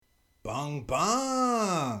Bung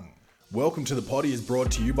bung. Welcome to the Potty is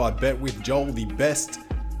brought to you by Bet with Joel, the best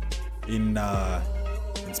in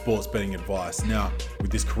sports betting advice. Now,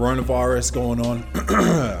 with this coronavirus going on,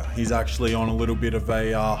 he's actually on a little bit of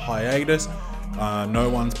a hiatus. No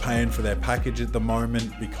one's paying for their package at the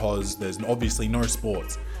moment because there's obviously no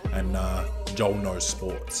sports, and Joel knows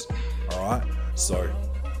sports. All right, so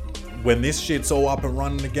when this shit's all up and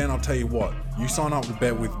running again, I'll tell you what, you sign up to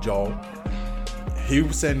Bet with Joel.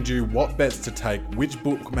 He'll send you what bets to take, which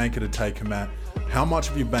bookmaker to take them at, how much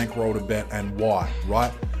of your bankroll to bet, and why,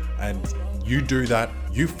 right? And you do that,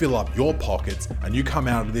 you fill up your pockets, and you come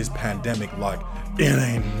out of this pandemic like it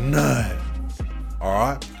ain't none. All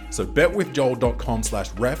right? So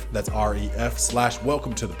betwithjoel.com/ref, that's REF,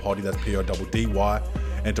 /welcome to the potty, that's PODDY.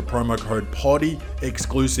 Enter promo code PODDY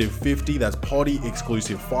exclusive 50, that's PODDY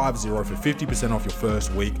exclusive 50 for 50% off your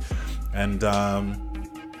first week. And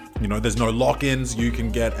there's no lock-ins. You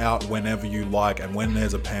can get out whenever you like, and when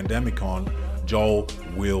there's a pandemic on, Joel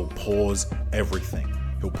will pause everything.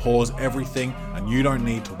 He'll pause everything, and you don't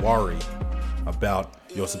need to worry about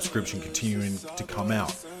your subscription continuing to come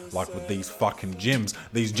out. Like with these fucking gyms.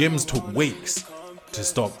 These gyms took weeks to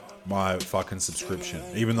stop my fucking subscription.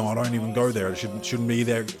 Even though I don't even go there. It shouldn't be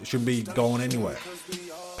there. It shouldn't be going anywhere.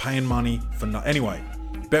 Paying money for Anyway,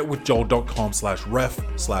 betwithjoel.com/ref,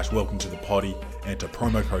 /welcome to the potty. Enter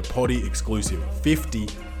promo code PODDY exclusive 50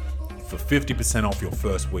 for 50% off your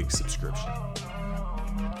first week's subscription.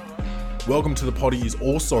 Welcome to the Potty is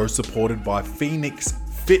also supported by Phoenix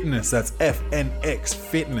Fitness. That's FNX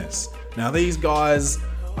Fitness. Now these guys,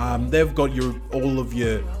 they've got all of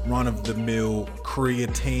your run-of-the-mill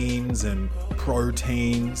creatines and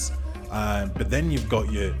proteins, but then you've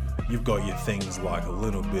got your things like a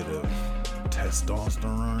little bit of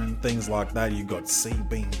testosterone, things like that. You got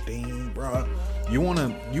CBD, bro. You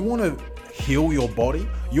wanna heal your body.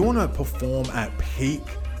 You wanna perform at peak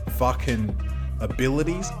fucking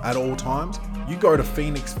abilities at all times. You go to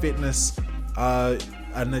Phoenix Fitness,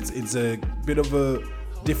 and it's a bit of a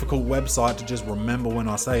difficult website to just remember when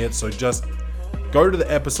I say it. So just go to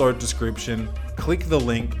the episode description, click the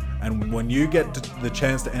link, and when you get the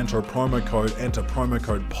chance to enter promo code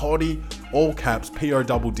PODDY, all caps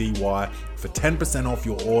PODDY, for 10% off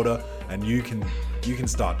your order, and you can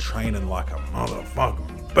start training like a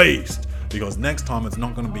motherfucking beast. Because next time it's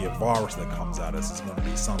not going to be a virus that comes at us, it's going to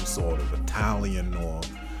be some sort of Italian or,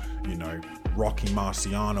 Rocky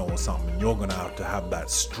Marciano or something. And you're going to have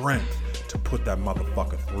that strength to put that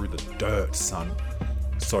motherfucker through the dirt, son.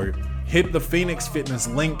 So hit the Phoenix Fitness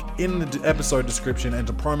link in the episode description,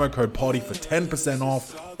 enter promo code PODDY for 10%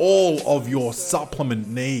 off all of your supplement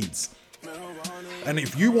needs. And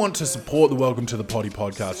if you want to support the Welcome to the Potty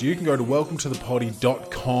podcast, you can go to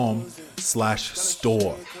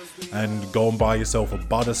welcometothe-potty.com/store and go and buy yourself a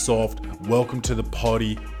Buttersoft Welcome to the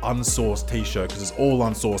Potty unsourced t-shirt, because it's all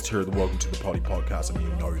unsourced here at the Welcome to the Potty podcast, and you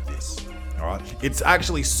know this. All right, it's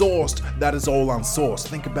actually sourced, that is all unsourced.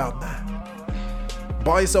 Think about that.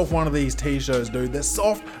 Buy yourself one of these t-shirts, dude. They're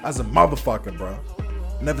soft as a motherfucker, bro.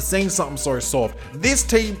 Never seen something so soft. This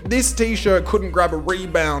t-shirt couldn't grab a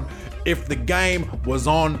rebound if the game was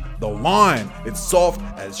on the line. It's soft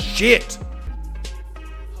as shit.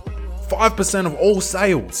 5% of all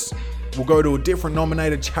sales will go to a different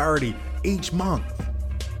nominated charity each month.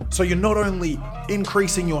 So you're not only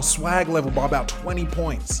increasing your swag level by about 20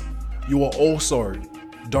 points, you are also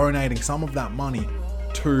donating some of that money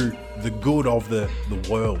to the good of the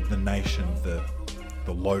world, the nation, the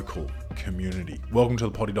local community. Welcome to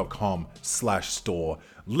thepotty.com/store.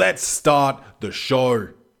 Let's start the show.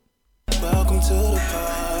 Welcome to the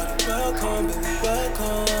party. Welcome, baby,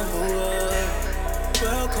 welcome.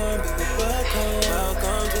 Welcome, baby, welcome.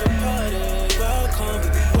 Welcome to the party. Welcome,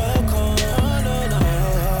 baby, welcome.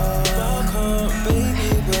 Welcome, baby,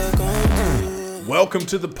 welcome. Welcome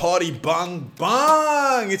to the party, bung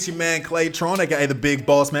bung. It's your man Claytron, aka the Big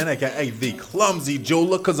Boss Man, aka the Clumsy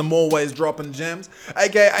Jeweler, cause I'm always dropping gems,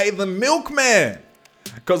 aka the Milkman,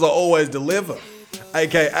 cause I always deliver,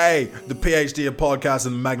 aka the PhD of podcasting,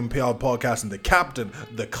 the Magnum PR podcasting, the captain,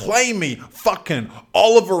 the claimy fucking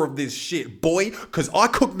Oliver of this shit, boy, cause I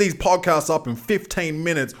cook these podcasts up in 15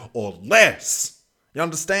 minutes or less. You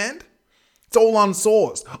understand? It's all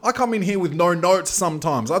unsourced. I come in here with no notes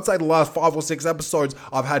sometimes. I'd say the last 5 or 6 episodes,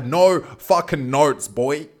 I've had no fucking notes,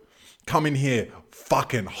 boy. Come in here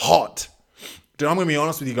fucking hot. Dude, I'm going to be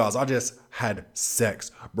honest with you guys. I just had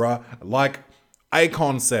sex, bruh. Like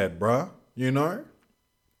Akon said, bruh,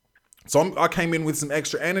 So I came in with some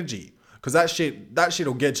extra energy. Because that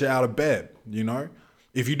shit'll get you out of bed,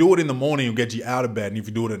 If you do it in the morning, it'll get you out of bed. And if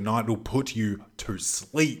you do it at night, it'll put you to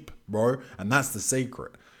sleep, bro. And that's the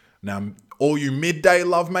secret. Now, all you midday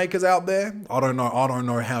lovemakers out there, I don't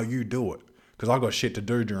know how you do it, because I got shit to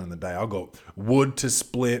do during the day. I got wood to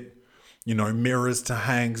split, mirrors to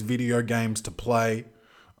hang, video games to play,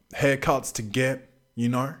 haircuts to get,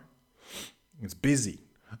 It's busy.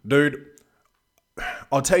 Dude,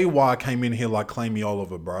 I'll tell you why I came in here like Clay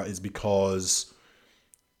Oliver, bro, is because,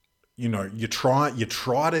 you try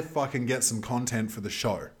to fucking get some content for the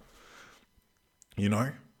show,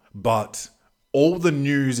 but all the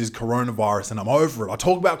news is coronavirus and I'm over it. I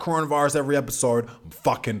talk about coronavirus every episode. I'm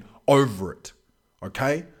fucking over it.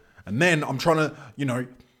 Okay? And then I'm trying to,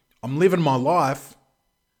 I'm living my life,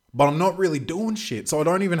 but I'm not really doing shit. So I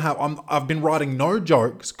don't even I've been writing no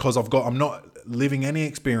jokes because I'm not living any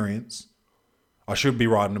experience. I should be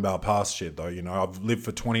writing about past shit though. I've lived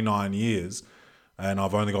for 29 years and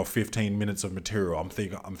I've only got 15 minutes of material. I'm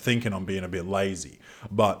thinking I'm being a bit lazy,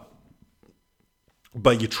 but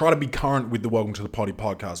you try to be current with the Welcome to the Potty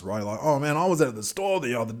podcast, right? Like, oh man, I was at the store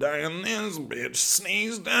the other day and this bitch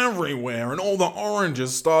sneezed everywhere and all the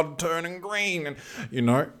oranges started turning green and,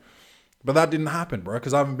 But that didn't happen, bro,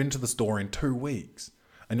 because I haven't been to the store in 2 weeks.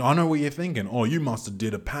 And I know what you're thinking. Oh, you must have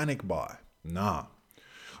did a panic buy. Nah,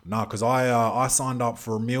 because I signed up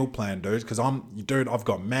for a meal plan, dude, because I've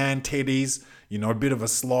got man titties, a bit of a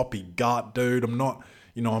sloppy gut, dude. I'm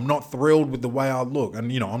not thrilled with the way I look.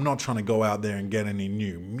 And, I'm not trying to go out there and get any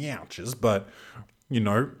new meouches, but,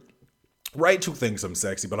 Rachel thinks I'm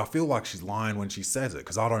sexy, but I feel like she's lying when she says it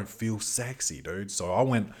because I don't feel sexy, dude. So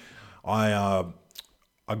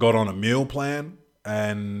I got on a meal plan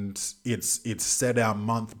and it's set out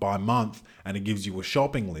month by month and it gives you a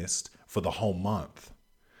shopping list for the whole month.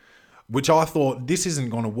 Which I thought, this isn't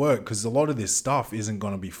going to work because a lot of this stuff isn't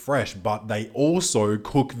going to be fresh, but they also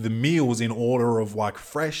cook the meals in order of like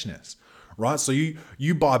freshness, right? So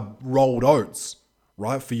you buy rolled oats,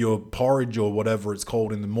 right, for your porridge or whatever it's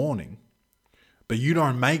called in the morning, but you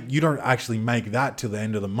don't actually make that till the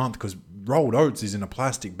end of the month because rolled oats is in a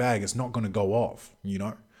plastic bag. It's not going to go off,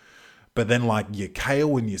 But then like your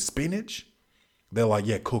kale and your spinach, they're like,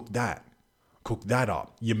 yeah, cook that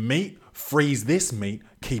up. Your meat, freeze this meat,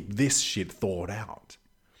 keep this shit thawed out.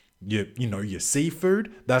 Your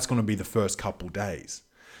seafood, that's going to be the first couple days.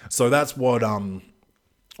 So that's what,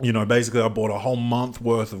 basically I bought a whole month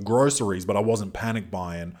worth of groceries, but I wasn't panic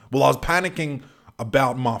buying. Well, I was panicking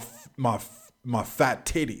about my fat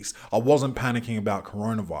titties. I wasn't panicking about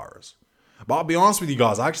coronavirus. But I'll be honest with you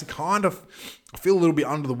guys, I actually I feel a little bit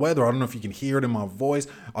under the weather. I don't know if you can hear it in my voice.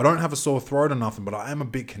 I don't have a sore throat or nothing, but I am a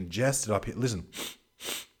bit congested up here. Listen,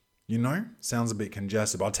 sounds a bit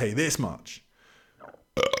congested, but I'll tell you this much.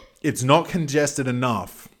 It's not congested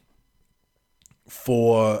enough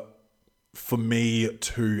for me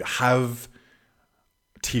to have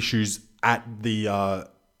tissues at the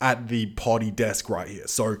potty desk right here.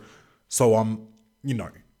 So I'm,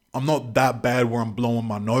 I'm not that bad where I'm blowing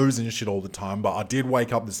my nose and shit all the time, but I did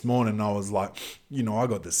wake up this morning and I was like, I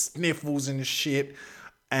got the sniffles and shit,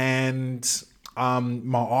 and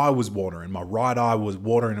my eye was watering. My right eye was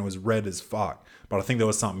watering. It was red as fuck, but I think there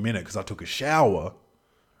was something in it because I took a shower,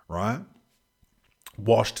 right?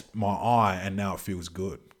 Washed my eye and now it feels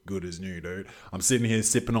good. Good as new, dude. I'm sitting here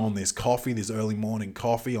sipping on this coffee, this early morning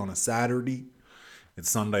coffee on a Saturday. It's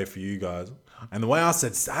Sunday for you guys. And the way I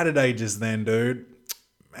said Saturday just then, dude,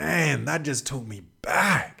 man, that just took me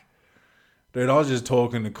back. Dude, I was just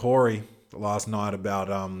talking to Corey last night about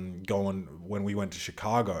going when we went to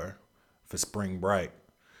Chicago for spring break.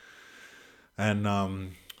 And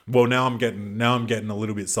well, now I'm getting a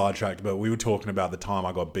little bit sidetracked, but we were talking about the time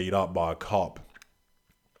I got beat up by a cop.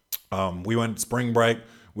 We went spring break,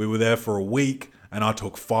 we were there for a week, and I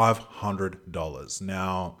took $500.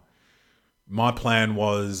 Now, my plan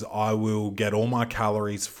was I will get all my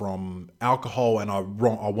calories from alcohol and I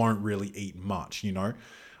won't really eat much,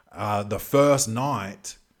 The first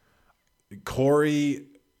night, Corey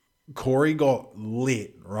got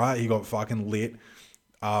lit, right? He got fucking lit.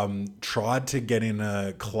 Tried to get in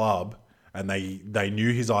a club and they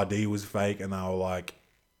knew his ID was fake and they were like,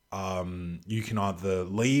 you can either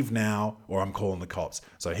leave now or I'm calling the cops.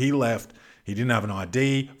 So he left. He didn't have an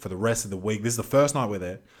ID for the rest of the week. This is the first night we're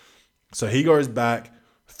there. So he goes back,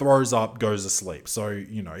 throws up, goes to sleep. So,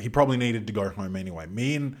 he probably needed to go home anyway.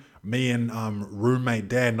 Me and roommate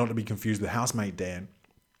Dan, not to be confused with housemate Dan,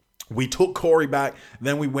 we took Corey back.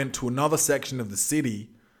 Then we went to another section of the city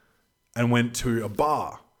and went to a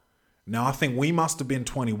bar. Now, I think we must have been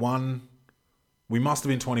 21. We must have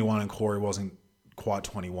been 21 and Corey wasn't quite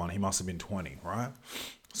 21. He must have been 20, right?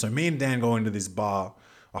 So me and Dan go into this bar.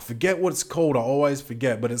 I forget what it's called. I always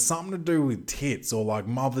forget, but it's something to do with tits or like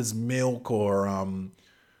mother's milk or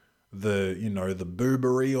the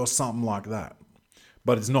boobery or something like that.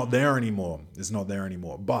 But it's not there anymore.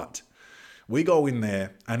 But we go in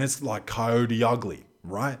there and it's like Coyote Ugly,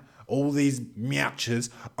 right? All these mouches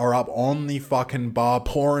are up on the fucking bar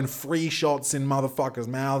pouring free shots in motherfuckers'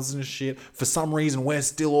 mouths and shit. For some reason, we're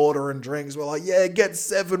still ordering drinks. We're like, yeah, get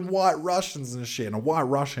 7 White Russians and shit. And a White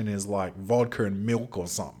Russian is like vodka and milk or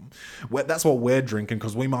something. That's what we're drinking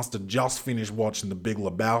because we must have just finished watching The Big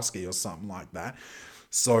Lebowski or something like that.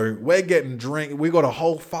 So we're getting drink. We got a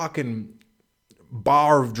whole fucking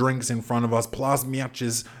bar of drinks in front of us, plus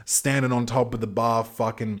Miaches standing on top of the bar,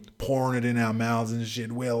 fucking pouring it in our mouths and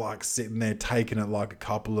shit. We're like sitting there taking it like a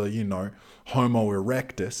couple of, Homo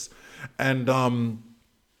erectus. And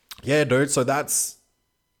yeah, dude, so that's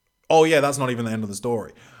not even the end of the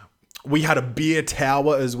story. We had a beer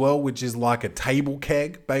tower as well, which is like a table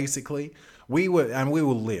keg, basically. We were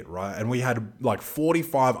lit, right? And we had like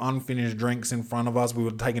 45 unfinished drinks in front of us. We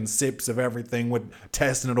were taking sips of everything. We're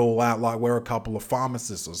testing it all out like we're a couple of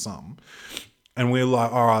pharmacists or something. And we're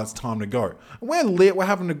like, all right, it's time to go. And we're lit. We're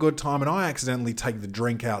having a good time. And I accidentally take the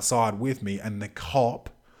drink outside with me. And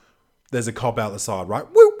there's a cop out the side, right?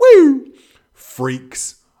 Woo, woo!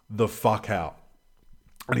 Freaks the fuck out.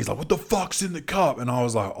 And he's like, what the fuck's in the cup? And I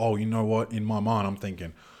was like, oh, you know what? In my mind, I'm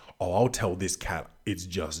thinking, I'll tell this cat it's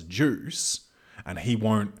just juice and he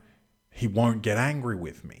won't get angry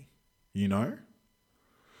with me,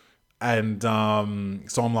 And so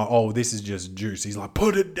I'm like, oh, this is just juice. He's like,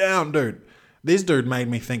 put it down, dude. This dude made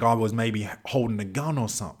me think I was maybe holding a gun or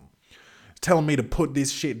something. Telling me to put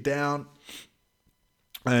this shit down.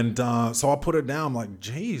 And so I put it down. I'm like,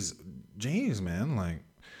 geez, man. Like,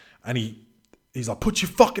 and he's like, put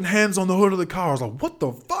your fucking hands on the hood of the car. I was like, what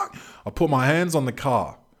the fuck? I put my hands on the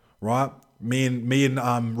car. Right, me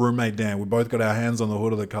and roommate Dan, we both got our hands on the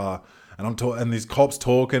hood of the car, and and these cops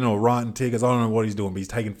talking or writing tickets. I don't know what he's doing, but he's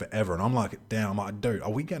taking forever. And I'm like, damn, I'm like, dude,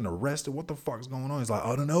 are we getting arrested? What the fuck's going on? He's like,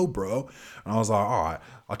 I don't know, bro. And I was like, all right.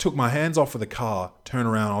 I took my hands off of the car, turned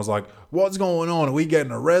around. I was like, what's going on? Are we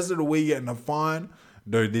getting arrested? Are we getting a fine?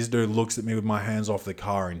 Dude, this dude looks at me with my hands off the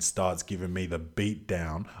car and starts giving me the beat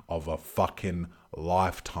down of a fucking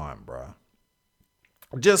lifetime, bro.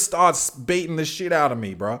 Just starts beating the shit out of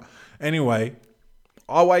me, bro. Anyway,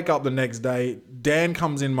 I wake up the next day. Dan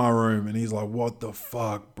comes in my room and he's like, what the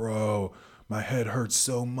fuck, bro? My head hurts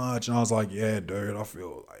so much. And I was like, yeah, dude, I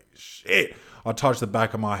feel like shit. I touch the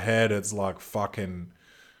back of my head. It's like fucking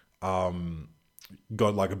got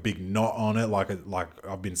like a big knot on it. Like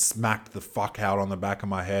I've been smacked the fuck out on the back of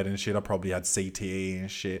my head and shit. I probably had CTE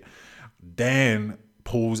and shit. Dan's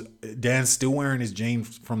still wearing his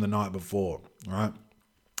jeans from the night before, right?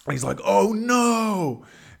 He's like, oh no,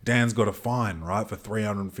 Dan's got a fine, right, for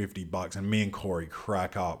 $350. And me and Corey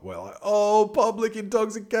crack up. We're like, oh, public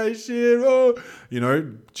intoxication, oh,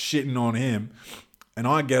 shitting on him. And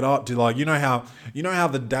I get up to like, you know how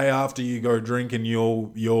the day after you go drink and you'll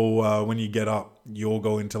when you get up, you all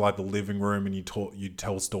go into like the living room and you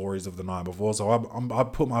tell stories of the night before. So I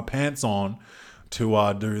put my pants on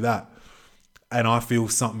to do that. And I feel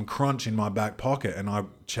something crunch in my back pocket and I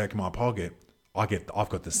check my pocket. I've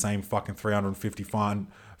got the same fucking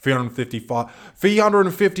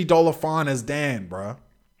 $350 fine as Dan, bro.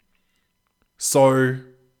 So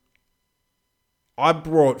I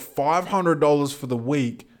brought $500 for the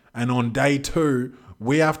week, and on day 2,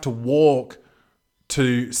 we have to walk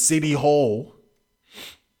to City Hall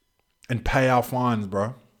and pay our fines,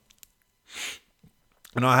 bro.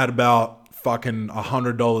 And I had about fucking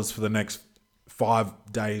 $100 for the next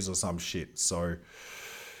 5 days or some shit. So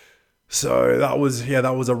that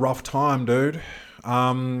was a rough time, dude.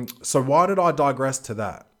 So why did I digress to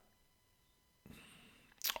that?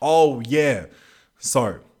 Oh, yeah.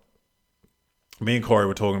 So me and Corey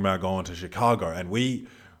were talking about going to Chicago, and we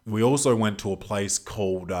also went to a place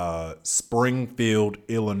called Springfield,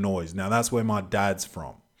 Illinois. Now, that's where my dad's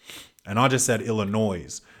from. And I just said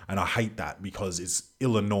Illinois, and I hate that because it's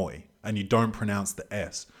Illinois, and you don't pronounce the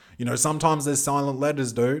S. Sometimes there's silent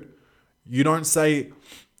letters, dude. You don't say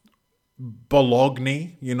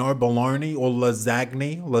bologna, bologna, or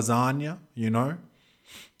lasagna,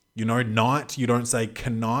 night, you don't say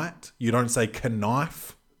knight, you don't say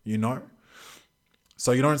knife,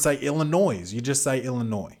 So you don't say Illinois, you just say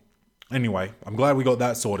Illinois. Anyway, I'm glad we got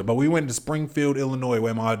that sorted. But we went to Springfield, Illinois,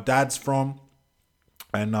 where my dad's from,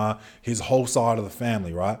 and his whole side of the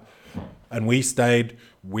family, right? And we stayed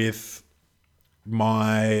with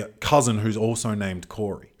my cousin, who's also named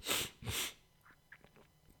Corey.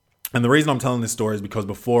 And the reason I'm telling this story is because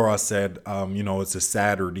before I said, it's a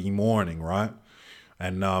Saturday morning, right?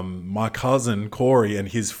 And my cousin Corey and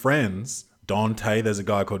his friends, Dante, there's a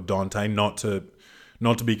guy called Dante, not to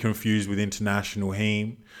not to be confused with International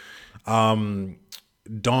Heme.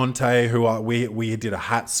 Dante, we did a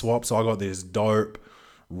hat swap, so I got this dope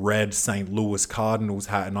red St. Louis Cardinals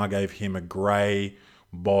hat, and I gave him a grey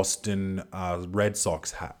Boston Red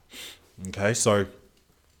Sox hat. Okay, so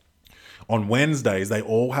on Wednesdays, they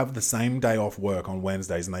all have the same day off work on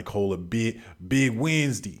Wednesdays, and they call it Big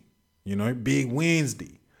Wednesday. You know, Big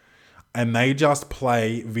Wednesday. And they just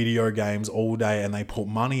play video games all day, and they put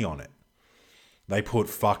money on it. They put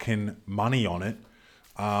fucking money on it.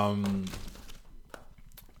 And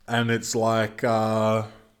it's like, they'll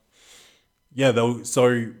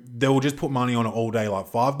just put money on it all day, like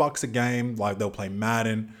 $5 a game. Like they'll play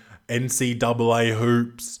Madden, NCAA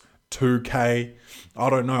hoops, 2K. I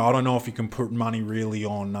don't know if you can put money really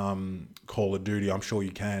on Call of Duty. I'm sure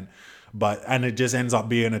you can, and it just ends up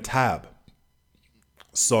being a tab.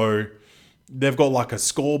 So they've got like a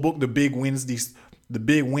scorebook, the Big Wednesday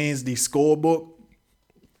scorebook,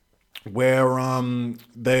 where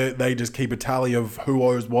they just keep a tally of who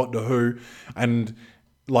owes what to who, and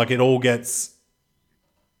like it all gets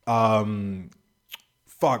what's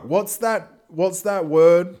that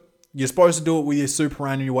word? You're supposed to do it with your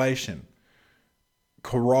superannuation.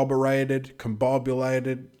 Corroborated,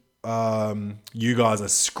 combobulated. You guys are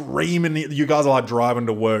screaming. You guys are like driving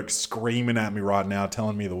to work, screaming at me right now,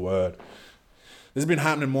 telling me the word. This has been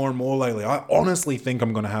happening more and more lately. I honestly think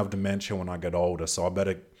I'm going to have dementia when I get older, so I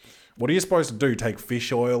better... What are you supposed to do? Take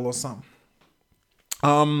fish oil or something?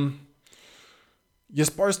 You're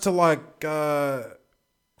supposed to like... You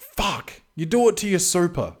do it to your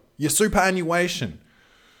superannuation.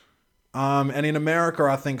 And in America,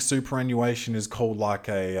 I think superannuation is called like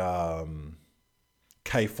a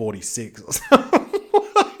K46 or something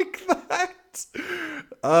like that.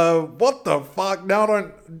 What the fuck? Now I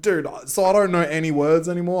don't know any words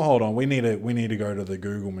anymore. Hold on, we need to go to the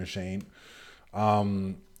Google machine.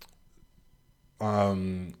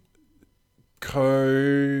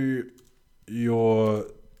 Your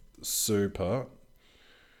super,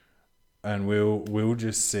 and we'll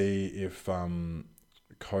just see if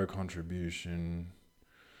co-contribution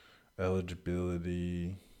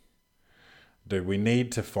eligibility. Dude, we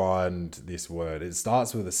need to find this word. It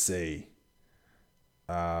starts with a C.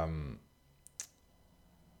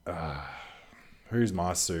 Who's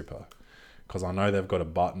my super? Because I know they've got a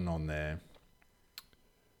button on there,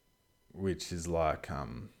 which is like,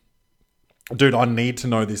 dude, I need to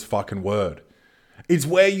know this fucking word. It's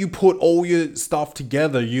where you put all your stuff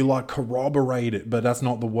together. You like corroborate it, but that's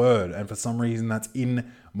not the word. And for some reason, that's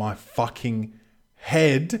in my fucking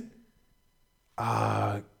head.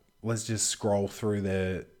 Let's just scroll through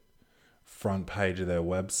their front page of their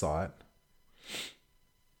website.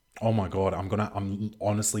 Oh my God, I'm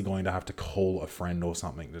honestly going to have to call a friend or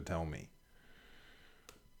something to tell me.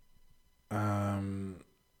 I've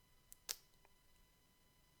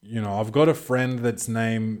got a friend that's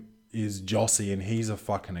name is Jossie, and he's a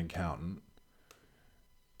fucking accountant.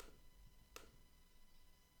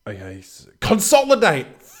 Okay,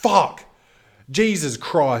 consolidate. Fuck. Jesus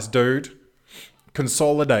Christ, dude.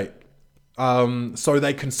 Consolidate. So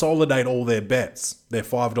they consolidate all their bets, their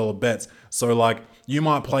 $5 bets. So like you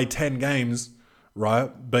might play 10 games, right?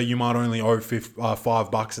 But you might only owe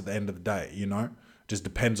 $5 at the end of the day, you know? Just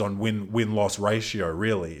depends on win-loss ratio,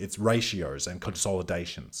 really. It's ratios and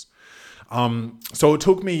consolidations. So it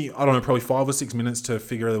took me, I don't know, probably 5 or 6 minutes to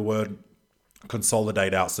figure the word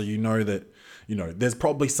consolidate out. So you know that, there's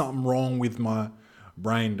probably something wrong with my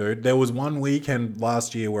brain, dude. There was one weekend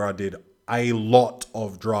last year where I did a lot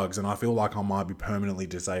of drugs, and I feel like I might be permanently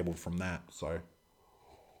disabled from that. So,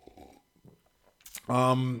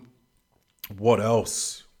 what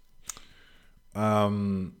else?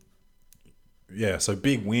 Yeah, so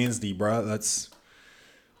Big Wednesday, bro.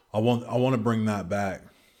 I want to bring that back.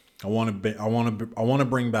 I want to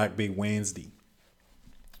bring back Big Wednesday.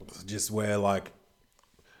 Just where like,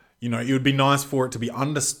 it would be nice for it to be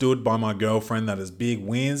understood by my girlfriend that it's Big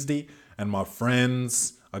Wednesday, and my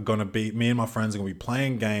friends are gonna be, me and my friends are gonna be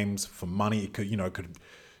playing games for money. It could,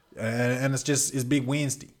 and it's Big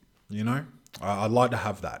Wednesday. I'd like to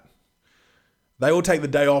have that. They all take the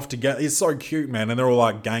day off together. It's so cute, man. And they're all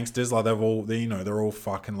like gangsters. Like they're all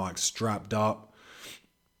fucking like strapped up,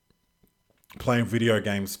 playing video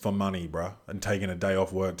games for money, bruh, and taking a day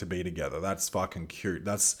off work to be together. That's fucking cute.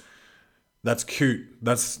 That's cute.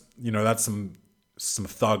 That's some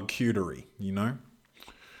thug cutery,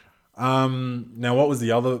 Now what was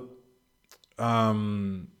the other?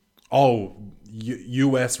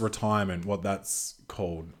 US retirement. What that's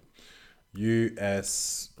called?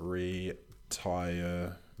 US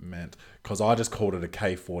retirement, because I just called it a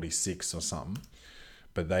K46 or something.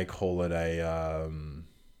 but they call it a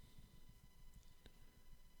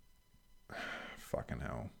fucking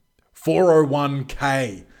hell,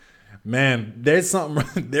 401k. Man, there's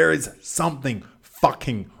something. There is something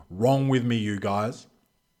fucking wrong with me, you guys.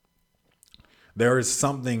 There is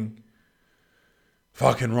something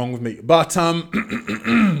fucking wrong with me. But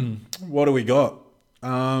what do we got?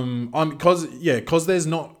 Because there's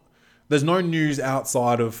no news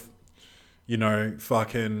outside of,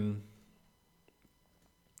 fucking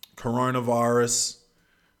coronavirus,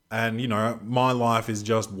 and my life is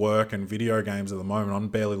just work and video games at the moment. I'm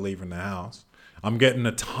barely leaving the house. I'm getting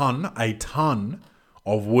a ton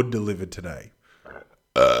of wood delivered today.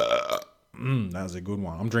 That was a good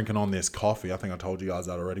one. I'm drinking on this coffee. I think I told you guys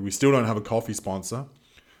that already. We still don't have a coffee sponsor.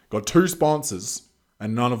 Got 2 sponsors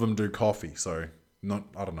and none of them do coffee. So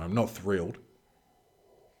I'm not thrilled.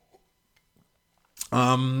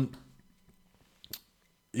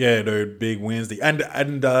 Yeah, dude, big Wednesday.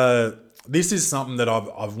 And this is something that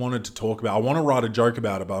I've wanted to talk about. I want to write a joke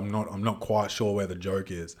about it, but I'm not quite sure where the joke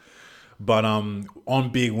is. But on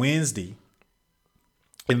Big Wednesday,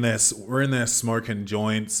 we're in there smoking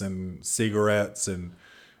joints and cigarettes and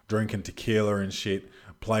drinking tequila and shit,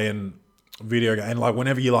 playing video game. And like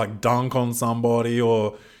whenever you like dunk on somebody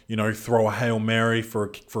or throw a Hail Mary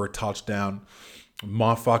for a touchdown,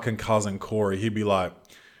 my fucking cousin Corey,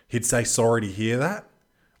 he'd say sorry to hear that,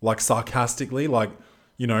 like sarcastically, like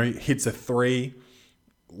hits a 3,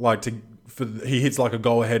 he hits like a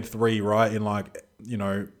go ahead 3, right, in like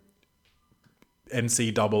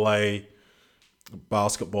NCAA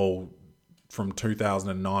basketball from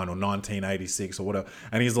 2009 or 1986 or whatever,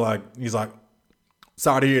 and he's like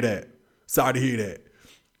sorry to hear that,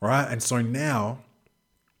 right? And so now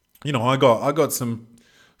I got some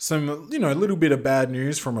little bit of bad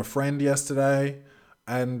news from a friend yesterday,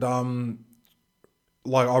 and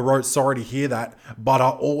like I wrote sorry to hear that, but I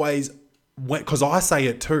always went, because I say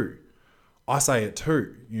it too, like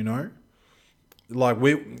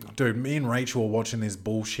me and Rachel are watching this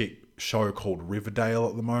bullshit show called Riverdale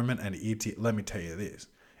at the moment, and let me tell you this,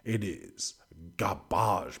 it is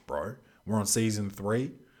garbage, bro. We're on season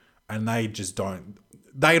 3, and they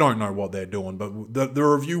don't know what they're doing, but the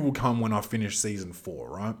review will come when I finish season 4,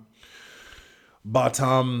 right? But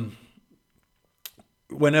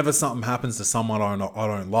whenever something happens to someone I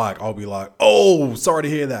don't like, I'll be like, oh, sorry to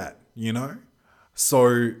hear that,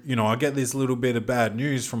 So, I get this little bit of bad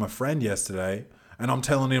news from a friend yesterday, and I'm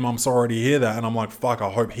telling him I'm sorry to hear that, and I'm like, fuck,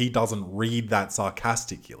 I hope he doesn't read that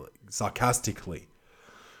sarcastically.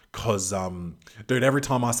 Cause, dude, every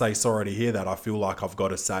time I say sorry to hear that, I feel like I've got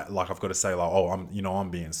to say, oh,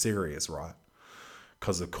 I'm being serious, right?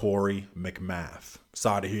 Cause of Corey McMath.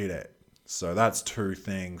 Sorry to hear that. So that's 2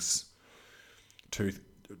 things, two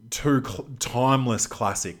timeless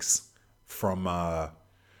classics from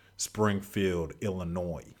Springfield,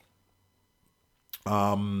 Illinois.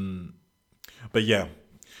 But yeah,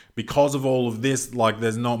 because of all of this, like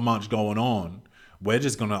there's not much going on.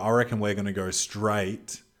 I reckon we're gonna go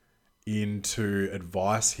straight into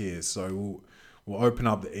advice here. So we'll open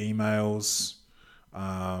up the emails.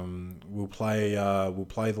 We'll play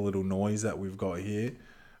the little noise that we've got here.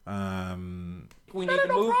 We need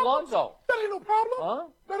to move Lonzo. That ain't no problem. Huh?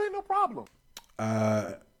 That ain't no problem.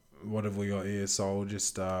 What have we got here? So I'll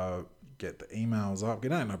just get the emails up.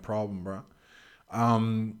 It ain't no problem, bro.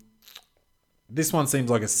 This one seems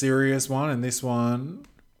like a serious one, and this one...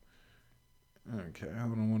 Okay,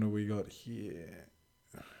 hold on, what do we got here?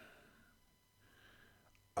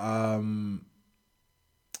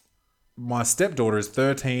 My stepdaughter is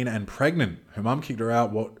 13 and pregnant. Her mum kicked her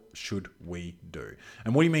out. What should we do?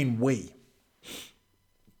 And what do you mean we?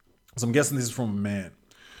 So I'm guessing this is from a man.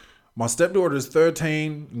 My stepdaughter is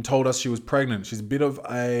 13 and told us she was pregnant. She's a bit of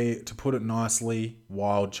a, to put it nicely,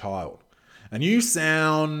 wild child. And you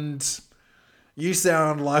sound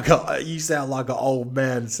like an old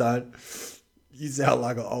man, son. You sound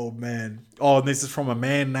like an old man. Oh, and this is from a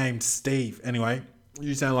man named Steve. Anyway,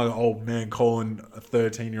 you sound like an old man calling a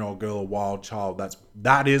 13-year-old girl a wild child.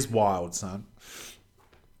 That is wild, son.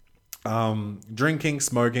 Drinking,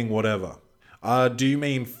 smoking, whatever. Do you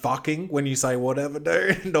mean fucking when you say whatever,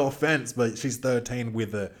 dude? No offense, but she's 13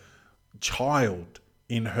 with a child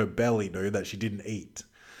in her belly, dude, that she didn't eat.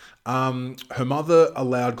 Her mother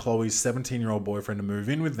allowed Chloe's 17-year-old boyfriend to move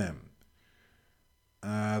in with them.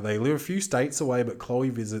 They live a few states away, but Chloe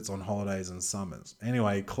visits on holidays and summers.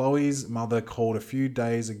 Anyway, Chloe's mother called a few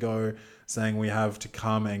days ago saying we have to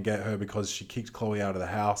come and get her because she kicked Chloe out of the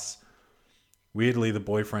house. Weirdly, the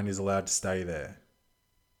boyfriend is allowed to stay there.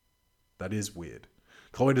 That is weird.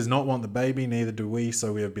 Chloe does not want the baby, neither do we,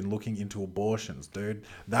 so we have been looking into abortions, dude.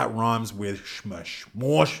 That rhymes with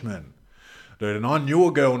schmashmorshman. Dude, and I knew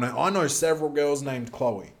a girl, I know several girls named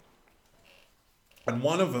Chloe. And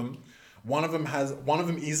one of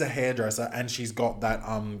them is a hairdresser, and she's got that,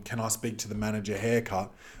 can I speak to the manager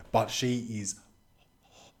haircut, but she is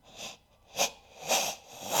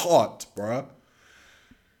hot, bro.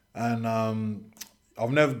 And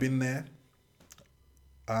I've never been there.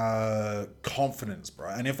 Confidence, bro.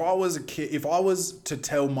 And if I was a kid, if I was to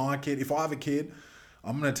tell my kid, if I have a kid,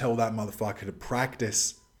 I'm gonna tell that motherfucker to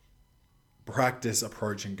practice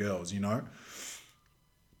approaching girls, you know?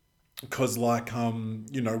 Because like,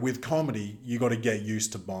 you know, with comedy, you got to get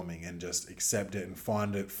used to bombing and just accept it and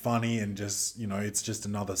find it funny and just, you know, it's just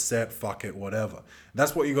another set, fuck it, whatever.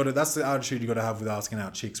 That's what you got to, that's the attitude you got to have with asking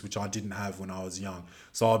out chicks, which I didn't have when I was young.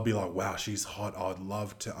 So I'd be like, wow, she's hot. I'd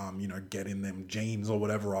love to, you know, get in them jeans or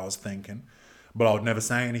whatever I was thinking. But I would never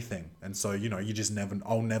say anything. And so, you know, you just never,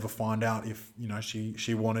 I'll never find out if, you know,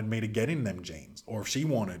 she wanted me to get in them jeans or if she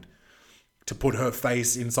wanted to put her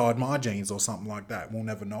face inside my jeans or something like that. We'll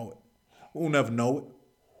never know it. We'll never know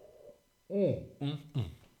it.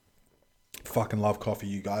 Fucking love coffee,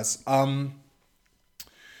 you guys. So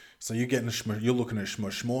you're looking at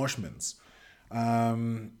schmorshmans.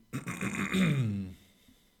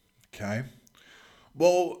 Okay.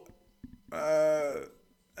 Well,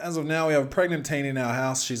 as of now, we have a pregnant teen in our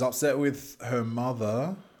house. She's upset with her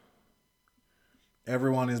mother.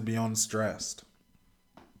 Everyone is beyond stressed.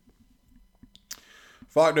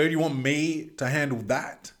 Fuck, dude, you want me to handle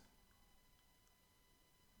that?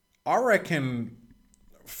 I reckon,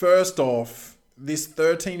 first off, this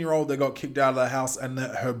 13-year-old that got kicked out of the house and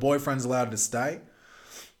her boyfriend's allowed to stay,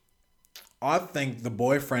 I think the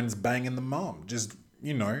boyfriend's banging the mum. Just,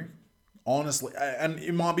 you know, honestly. And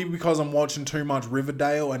it might be because I'm watching too much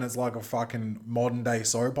Riverdale and it's like a fucking modern-day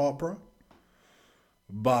soap opera.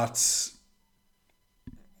 But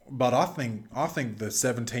I think the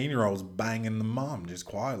 17-year-old's banging the mum just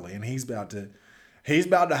quietly. And he's about to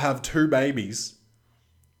have 2 babies.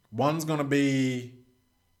 One's going to be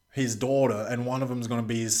his daughter and one of them's going to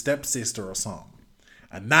be his stepsister or something.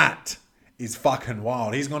 And that is fucking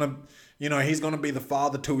wild. He's going to, you know, he's going to be the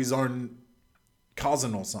father to his own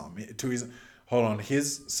cousin or something.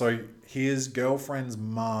 His girlfriend's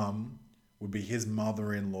mom would be his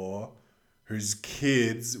mother-in-law, whose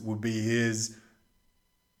kids would be his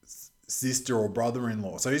sister or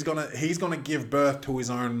brother-in-law. So he's going to give birth to his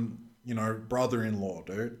own, you know, brother-in-law,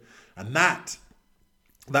 dude. And that's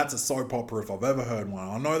a soap opera if I've ever heard one.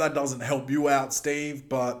 I know that doesn't help you out, Steve,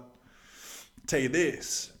 but I'll tell you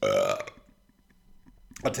this.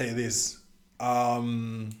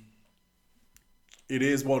 It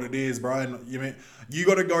is what it is, bro. And you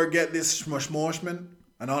got to go get this schmorshman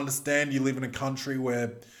and understand you live in a country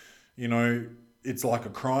where, you know, it's like a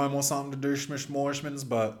crime or something to do schmorshmans,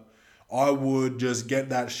 but I would just get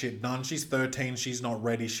that shit done. She's 13. She's not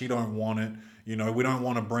ready. She don't want it. You know, we don't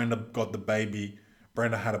want a Brenda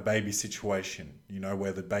had a baby situation, you know,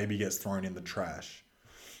 where the baby gets thrown in the trash,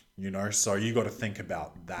 you know, so you got to think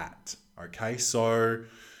about that, okay? So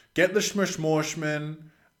get the schmorshman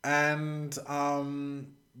and,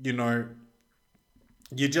 you know,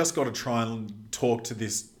 you just got to try and talk to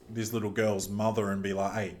this little girl's mother and be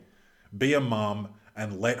like, hey, be a mum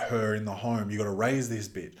and let her in the home. You got to raise this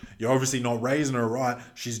bitch. You're obviously not raising her right.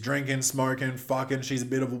 She's drinking, smoking, fucking. She's a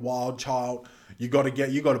bit of a wild child. You got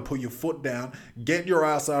to put your foot down, get your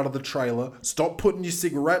ass out of the trailer, stop putting your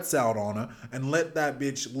cigarettes out on her, and let that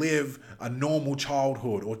bitch live a normal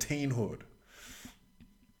childhood or teenhood.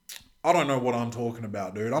 I don't know what I'm talking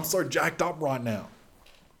about, dude. I'm so jacked up right now.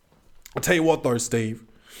 I'll tell you what though, Steve.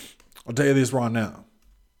 I'll tell you this right now.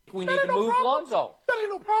 We need to move Lonzo. That ain't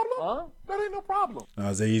no problem. Huh? That ain't no problem.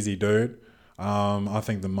 That's easy, dude. I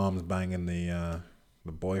think the mum's banging the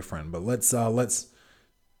boyfriend, but let's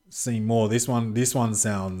see more. This one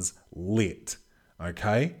sounds lit,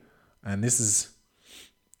 okay? And this is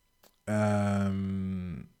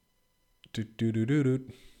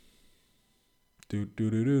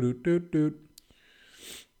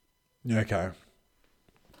okay.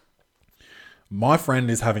 My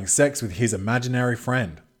friend is having sex with his imaginary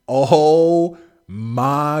friend. Oh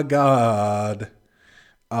my god.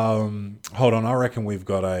 Hold on, I reckon we've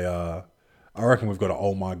got a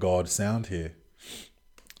oh my god sound here.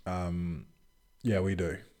 Yeah, we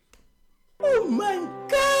do. Oh my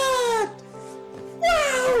god!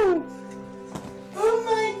 Wow! Oh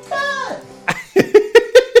my god!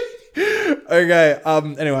 Okay,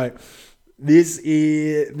 anyway, this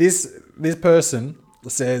person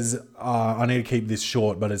says, I need to keep this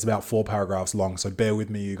short, but it's about 4 paragraphs long, so bear with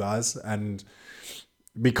me, you guys. And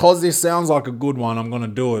because this sounds like a good one, I'm going to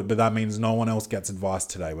do it, but that means no one else gets advice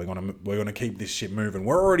today. We're going to keep this shit moving.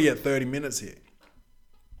 We're already at 30 minutes here.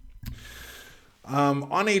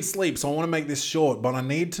 I need sleep, so I want to make this short, but I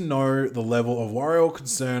need to know the level of worry or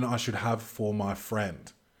concern I should have for my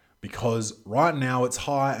friend. Because right now it's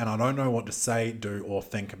high and I don't know what to say, do, or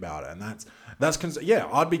think about it. And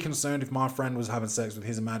I'd be concerned if my friend was having sex with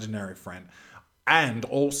his imaginary friend. And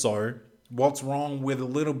also, what's wrong with a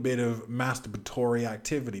little bit of masturbatory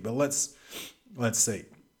activity? But let's see.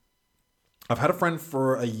 I've had a friend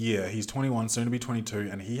for a year. He's 21, soon to be 22,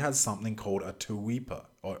 and he has something called a tuipa,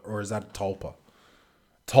 or is that a tulpa?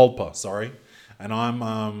 Tulpa, sorry. And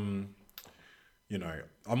I'm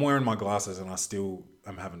wearing my glasses and I still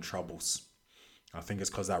am having troubles. I think it's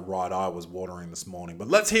because that right eye was watering this morning. But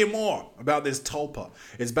let's hear more about this tulpa.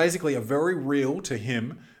 It's basically a very real, to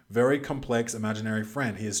him, very complex imaginary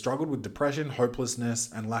friend. He has struggled with depression, hopelessness,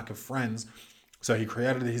 and lack of friends. So he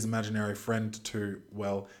created his imaginary friend to,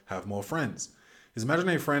 have more friends. His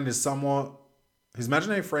imaginary friend somewhat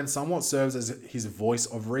serves as his voice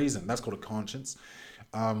of reason. That's called a conscience.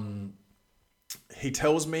 He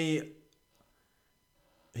tells me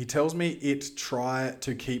it try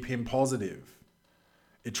to keep him positive.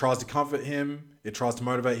 It tries to comfort him. It tries to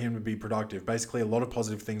motivate him to be productive. Basically, a lot of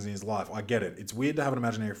positive things in his life. I get it. It's weird to have an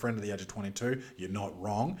imaginary friend at the age of 22. You're not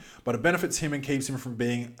wrong. But it benefits him and keeps him from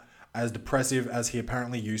being as depressive as he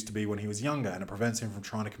apparently used to be when he was younger. And it prevents him from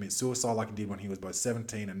trying to commit suicide like he did when he was both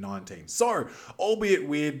 17 and 19. So, albeit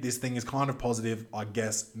weird, this thing is kind of positive. I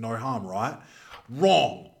guess no harm, right?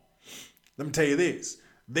 Wrong. Let me tell you this.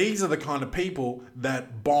 These are the kind of people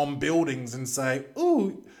that bomb buildings and say,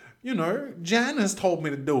 ooh, Janice told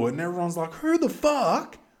me to do it. And everyone's like, who the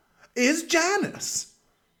fuck is Janice?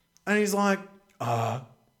 And he's like,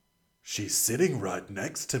 she's sitting right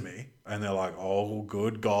next to me. And they're like, oh,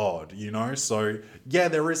 good God, So, yeah,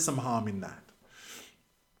 there is some harm in that.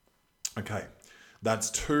 Okay, that's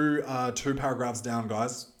two paragraphs down,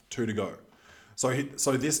 guys. 2 to go. So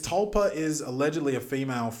this tulpa is allegedly a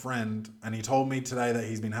female friend, and he told me today that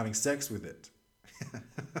he's been having sex with it.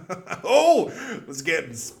 Oh, it's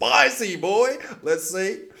getting spicy, boy. Let's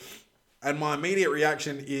see. And my immediate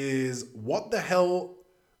reaction is, what the hell?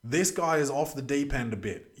 This guy is off the deep end a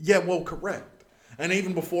bit. Yeah, well, correct. And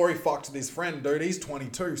even before he fucked his friend, dude, he's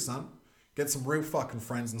 22, son. Get some real fucking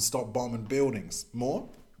friends and stop bombing buildings. More?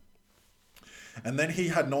 And then he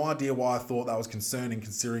had no idea why I thought that was concerning,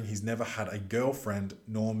 considering he's never had a girlfriend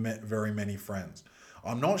nor met very many friends.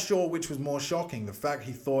 I'm not sure which was more shocking. The fact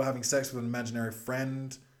he thought having sex with an imaginary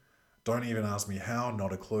friend, don't even ask me how,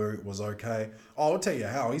 not a clue, was okay. Oh, I'll tell you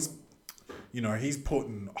how. He's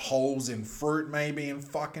putting holes in fruit maybe and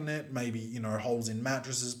fucking it. Maybe, holes in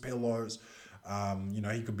mattresses, pillows.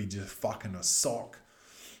 He could be just fucking a sock.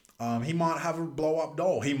 He might have a blow-up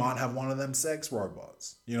doll. He might have one of them sex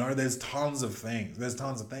robots. There's tons of things.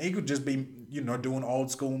 He could just be, doing old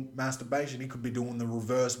school masturbation. He could be doing the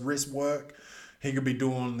reverse wrist work. He could be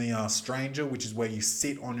doing the stranger, which is where you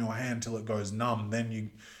sit on your hand till it goes numb. Then you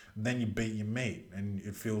beat your meat and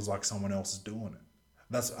it feels like someone else is doing it.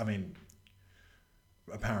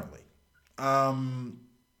 Apparently.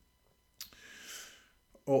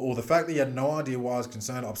 Or the fact that he had no idea why I was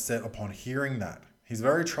concerned, upset upon hearing that. He's a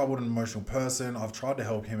very troubled and emotional person. I've tried to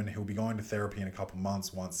help him and he'll be going to therapy in a couple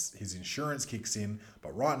months once his insurance kicks in.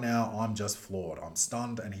 But right now, I'm just floored. I'm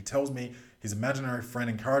stunned, and he tells me his imaginary friend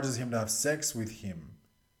encourages him to have sex with him.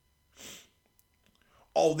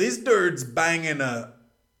 Oh, this dude's banging a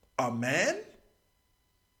man?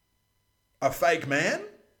 A fake man?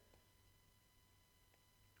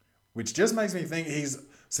 Which just makes me think he's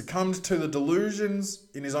succumbed to the delusions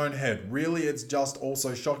in his own head. Really, it's just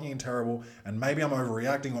also shocking and terrible, and maybe I'm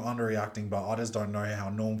overreacting or underreacting, but I just don't know how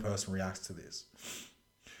a normal person reacts to this.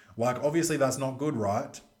 Obviously that's not good,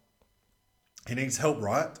 right? He needs help,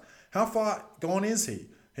 right? How far gone is he?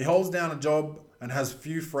 He holds down a job and has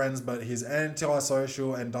few friends, but he's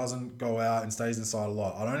antisocial and doesn't go out and stays inside a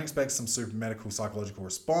lot. I don't expect some super medical psychological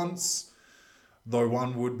response, though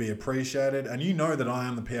one would be appreciated. And you know that I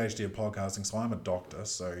am the PhD of podcasting, so I'm a doctor.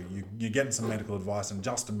 So you're getting some medical advice in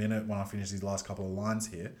just a minute when I finish these last couple of lines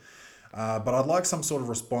here. But I'd like some sort of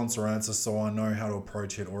response or answer so I know how to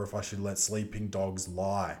approach it, or if I should let sleeping dogs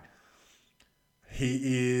lie. He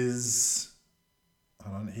is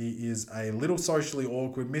a little socially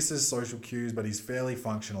awkward, misses social cues, but he's fairly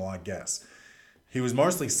functional, I guess. He was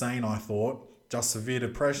mostly sane, I thought. Just severe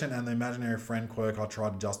depression and the imaginary friend quirk. I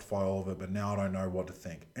tried to justify all of it, but now I don't know what to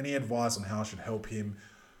think. Any advice on how I should help him,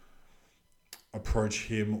 approach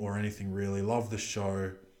him, or anything really? Love the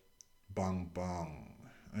show. Bung bung.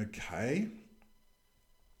 Okay.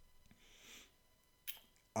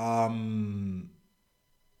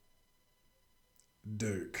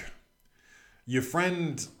 Duke, your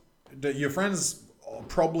friend's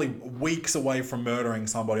probably weeks away from murdering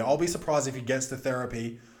somebody. I'll be surprised if he gets to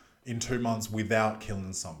therapy in 2 months without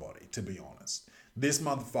killing somebody, to be honest. This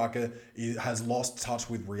motherfucker has lost touch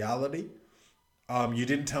with reality. You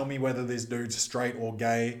didn't tell me whether this dude's straight or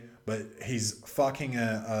gay, but he's fucking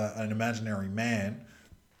an imaginary man.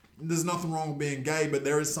 There's nothing wrong with being gay, but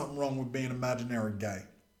there is something wrong with being imaginary gay.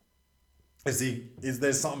 Is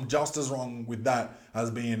there something just as wrong with that as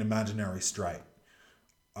being imaginary straight?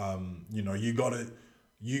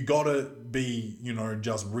 You gotta be,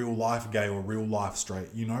 just real life gay or real life straight,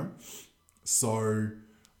 So,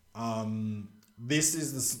 this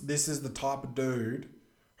is the type of dude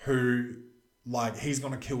who, like, he's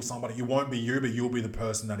gonna kill somebody. It won't be you, but you'll be the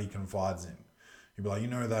person that he confides in. He'll be like,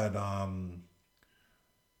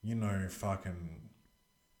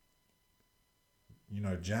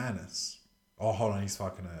 Janice. Oh, hold on, he's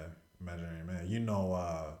fucking a imaginary man.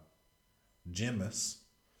 Jimus.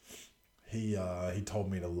 He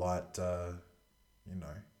told me to light,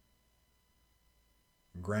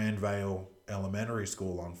 Grandvale Elementary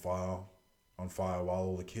School on fire while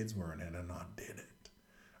all the kids were in it, and I did it.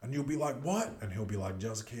 And you'll be like, what? And he'll be like,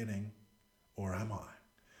 just kidding. Or am I?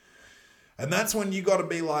 And that's when you got to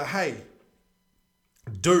be like, hey,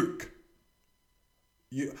 Duke.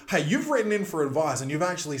 You've written in for advice and you've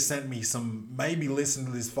actually sent me some, maybe listen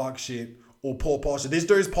to this fuck shit or poor posture. This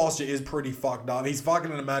dude's posture is pretty fucked up. He's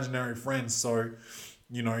fucking an imaginary friend, so,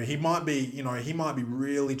 he might be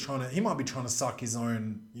really trying to suck his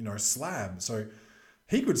own, slab. So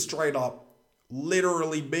he could straight up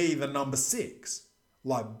literally be the number 6.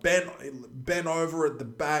 Like bent over at the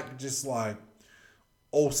back, just like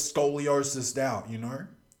all scoliosis out,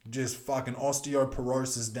 just fucking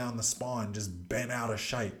osteoporosis down the spine, just bent out of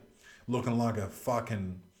shape, looking like a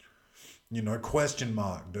fucking, question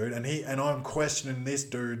mark, dude. And I'm questioning this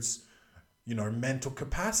dude's, mental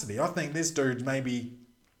capacity. I think this dude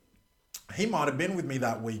he might have been with me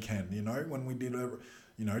that weekend, when we did,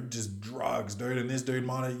 just drugs, dude. And this dude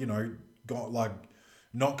might have, got like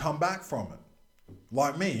not come back from it.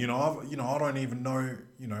 Like me, I don't even know,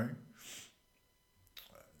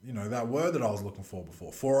 that word that I was looking for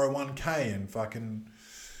before, 401k, and fucking,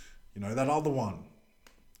 that other one,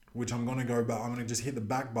 which I'm going to go back. I'm going to just hit the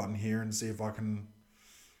back button here and see if I can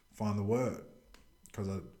find the word. Because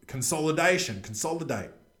consolidate,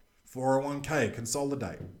 401k,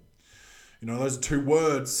 consolidate. Those are 2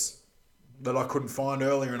 words that I couldn't find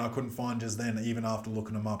earlier and I couldn't find just then, even after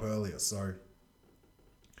looking them up earlier. So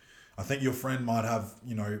I think your friend might have,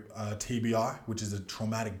 a TBI, which is a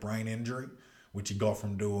traumatic brain injury, which he got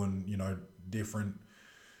from doing, different,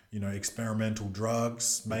 experimental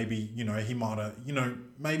drugs. Maybe, he might have,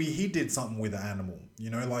 maybe he did something with an animal,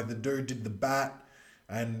 like the dude did the bat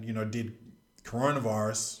and, did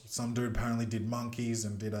coronavirus. Some dude apparently did monkeys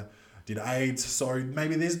and did AIDS. So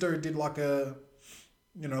maybe this dude did like a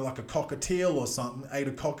cockatiel or something, ate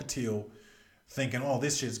a cockatiel thinking, oh,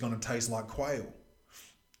 this shit's going to taste like quail.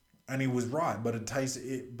 And he was right, but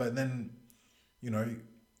but then,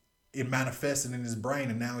 it manifested in his brain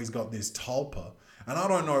and now he's got this tulpa. And I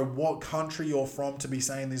don't know what country you're from to be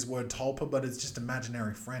saying this word tulpa, but it's just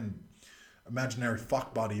imaginary friend, imaginary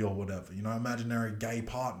fuck buddy or whatever, imaginary gay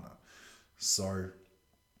partner. So,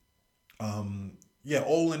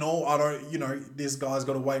 all in all, I don't, this guy's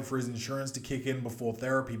got to wait for his insurance to kick in before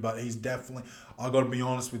therapy, but he's definitely, I got to be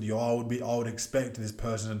honest with you, I would expect this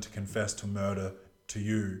person to confess to murder to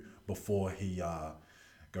you before he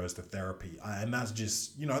goes to therapy. And that's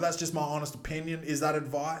just, that's just my honest opinion. Is that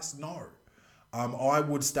advice? No. I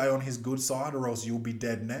would stay on his good side or else you'll be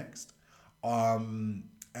dead next. And,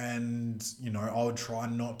 I would try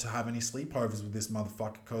not to have any sleepovers with this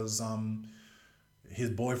motherfucker because his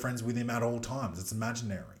boyfriend's with him at all times. It's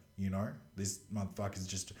imaginary, This motherfucker's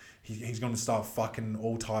just, he's going to start fucking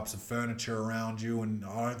all types of furniture around you, and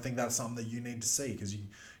I don't think that's something that you need to see because,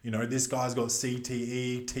 this guy's got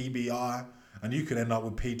CTE, TBI, and you could end up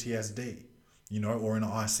with PTSD, or in an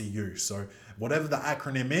ICU. So whatever the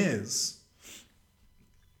acronym is,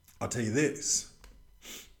 I'll tell you this.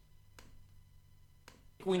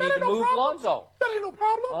 We need to move Lonzo. That ain't no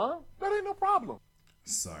problem. Huh? That ain't no problem.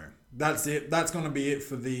 So that's it. That's going to be it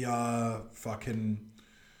for the fucking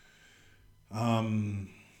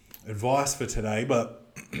advice for today.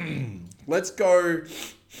 But let's go.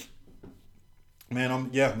 Man,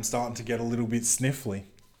 I'm starting to get a little bit sniffly.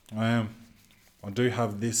 I am. I do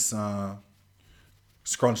have this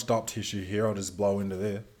scrunched up tissue here. I'll just blow into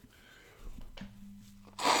there.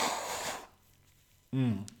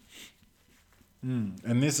 And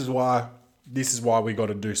this is why This is why we got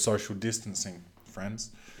to do social distancing,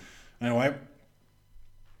 friends. Anyway,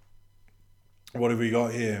 what have we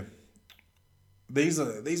got here? These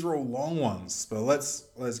are all long ones, but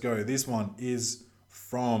let's go. This one is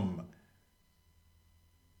from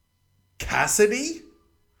Cassidy.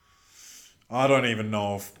 I don't even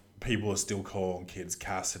know if people are still calling kids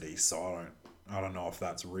Cassidy, so I don't know if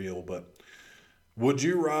that's real, but would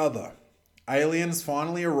you rather aliens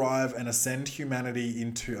finally arrive and ascend humanity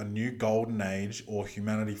into a new golden age, or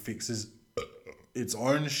humanity fixes its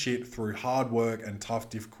own shit through hard work and tough,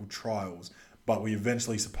 difficult trials, but we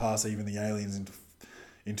eventually surpass even the aliens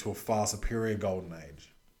into a far superior golden age?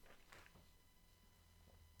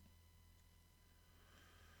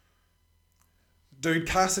 Dude,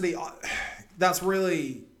 Cassidy, that's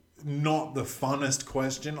really not the funnest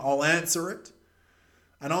question. I'll answer it.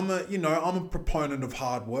 And I'm a proponent of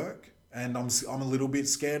hard work, and I'm a little bit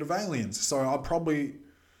scared of aliens. So I'd probably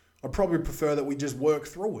prefer that we just work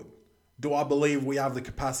through it. Do I believe we have the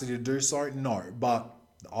capacity to do so? No, but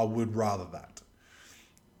I would rather that.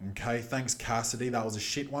 Okay, thanks Cassidy. That was a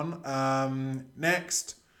shit one.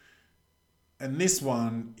 Next, and this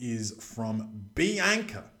one is from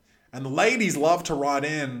Bianca. And the ladies love to write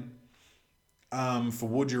in for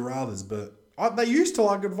Would You Rathers, but they used to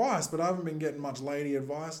like advice, but I haven't been getting much lady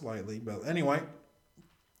advice lately. But anyway,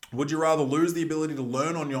 would you rather lose the ability to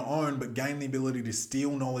learn on your own but gain the ability to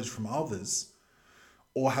steal knowledge from others,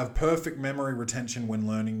 or have perfect memory retention when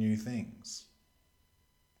learning new things?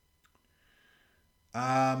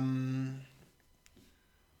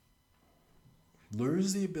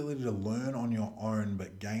 Lose the ability to learn on your own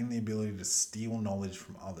but gain the ability to steal knowledge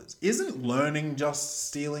from others. Isn't learning just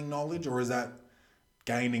stealing knowledge, or is that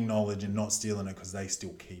gaining knowledge and not stealing it because they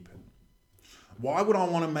still keep it? Why would I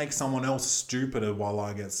want to make someone else stupider while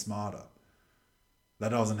I get smarter? That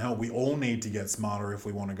doesn't help. We all need to get smarter if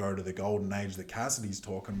we want to go to the golden age that Cassidy's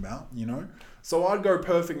talking about, you know? So I'd go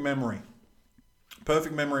perfect memory.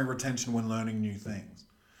 Perfect memory retention when learning new things.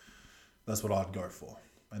 That's what I'd go for.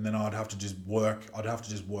 And then I'd have to just work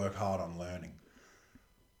hard on learning.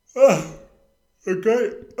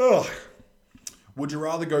 Okay. Would you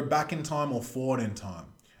rather go back in time or forward in time?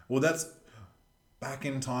 Well, that's back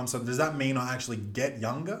in time. So does that mean I actually get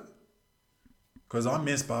younger? Because I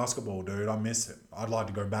miss basketball, dude. I miss it. I'd like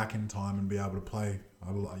to go back in time and be able to play.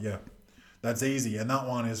 Yeah, that's easy. And that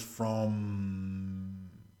one is from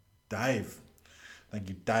Dave. Thank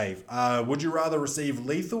you, Dave. Would you rather receive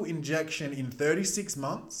lethal injection in 36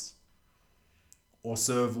 months or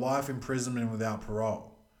serve life imprisonment without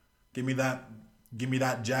parole? Give me that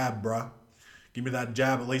jab, bruh. Give me that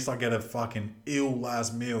jab. At least I get a fucking ill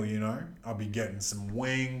last meal, you know? I'll be getting some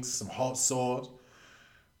wings, some hot sauce,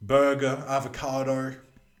 burger, avocado,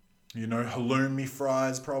 you know, halloumi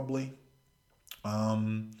fries probably.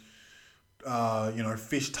 Fish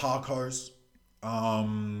tacos.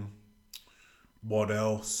 What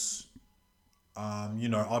else?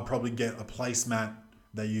 I'd probably get a placemat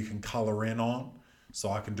that you can colour in on so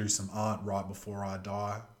I can do some art right before I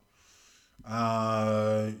die.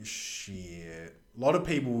 Shit. A lot of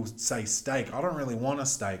people say steak. I don't really want a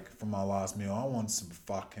steak for my last meal. I want some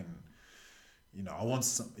fucking,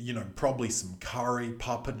 probably some curry,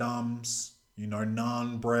 papadums,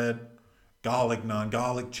 naan bread, garlic naan,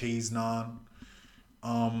 garlic cheese naan.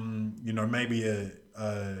 Maybe a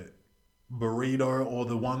burrito, or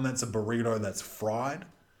the one that's a burrito that's fried.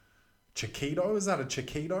 Chiquito, is that a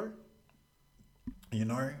chiquito?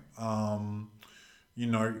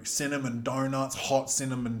 Cinnamon donuts, hot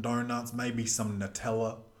cinnamon donuts, maybe some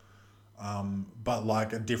Nutella, but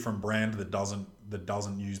like a different brand that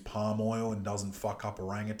doesn't use palm oil and doesn't fuck up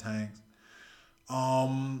orangutans.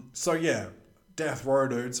 So yeah, death row,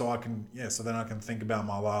 dude. So then I can think about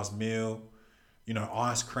my last meal.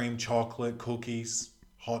 Ice cream, chocolate, cookies,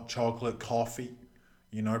 hot chocolate, coffee,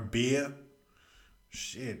 beer.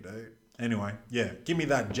 Shit, dude. Anyway, yeah, give me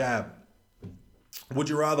that jab. Would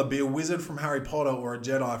you rather be a wizard from Harry Potter or a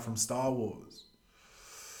Jedi from Star Wars?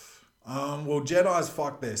 Well, Jedis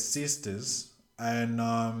fuck their sisters, and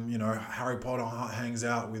Harry Potter hangs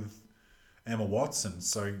out with Emma Watson.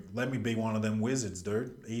 So let me be one of them wizards,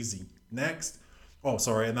 dude. Easy. Next. Oh,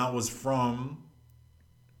 sorry, and that was from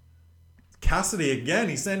Cassidy again.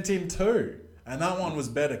 He sent in 2, and that one was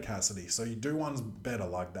better, Cassidy. So you do ones better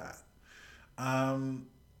like that. I'm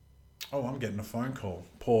getting a phone call.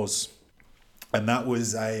 Pause. And that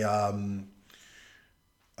was it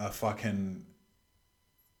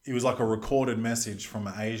was like a recorded message from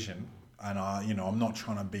an Asian. And I'm not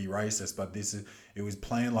trying to be racist, but it was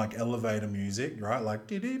playing like elevator music, right? Like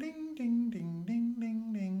ding ding ding ding ding ding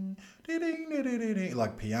ding ding ding ding,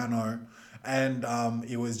 like piano. And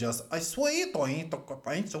it was just, I swear,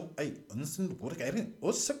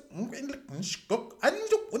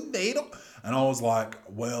 and I was like,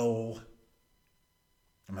 well,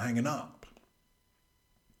 I'm hanging up.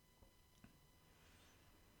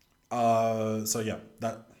 So yeah,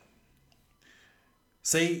 that.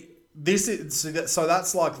 See, so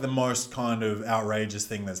that's like the most kind of outrageous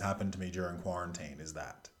thing that's happened to me during quarantine is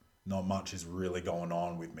that. Not much is really going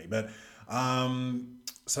on with me, but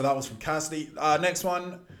so that was from Cassidy. Next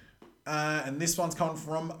one, and this one's coming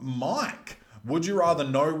from Mike. Would you rather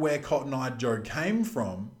know where Cotton Eye Joe came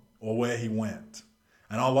from or where he went?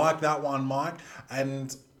 And I like that one, Mike.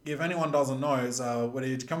 And if anyone doesn't know, it's where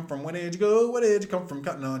did you come from? Where did you go? Where did you come from,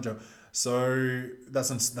 Cotton Eye Joe? So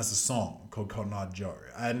that's a song called Cotton Eye Joe,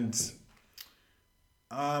 and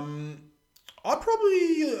I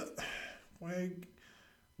probably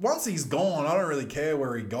once he's gone, I don't really care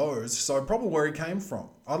where he goes. So probably where he came from.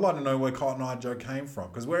 I'd like to know where Cotton Eye Joe came from,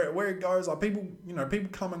 because where he goes, like people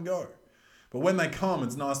come and go, but when they come,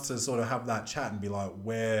 it's nice to sort of have that chat and be like,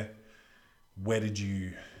 where did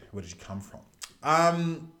you come from?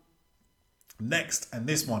 Next, and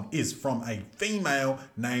this one is from a female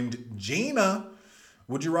named Gina.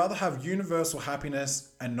 Would you rather have universal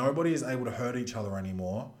happiness and nobody is able to hurt each other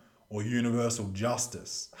anymore, or universal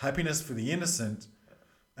justice, happiness for the innocent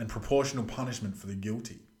and proportional punishment for the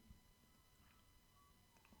guilty?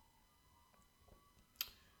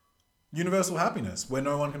 Universal happiness, where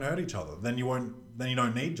no one can hurt each other. Then you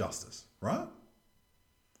don't need justice, right?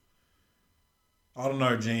 I don't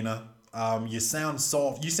know, Gina. You sound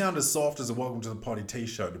soft. You sound as soft as a Welcome to the Potty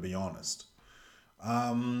t-shirt, to be honest.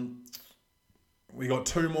 We got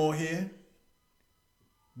two more here.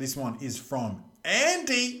 This one is from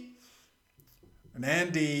Andy. And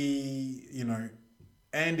Andy,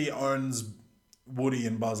 Andy owns Woody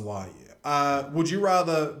and Buzz Lightyear. Would you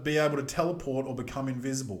rather be able to teleport or become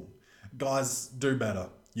invisible? Guys, do better.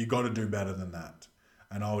 You got to do better than that.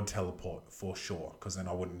 And I would teleport for sure, because then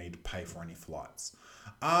I wouldn't need to pay for any flights.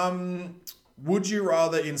 Would you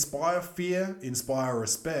rather inspire fear, inspire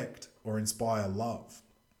respect, or inspire love?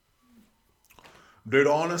 Dude,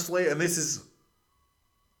 honestly, and this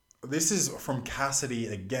is from Cassidy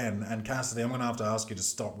again. And Cassidy, I'm going to have to ask you to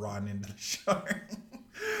stop writing into the show.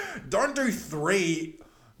 Don't do 3.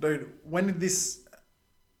 Dude, when did this...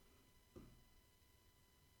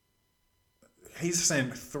 He's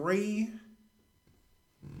sent 3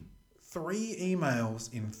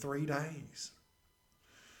 emails in 3 days.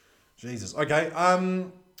 Jesus. Okay.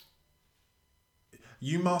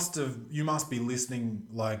 You must be listening,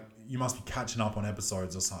 like, you must be catching up on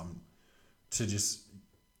episodes or something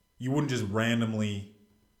you wouldn't just randomly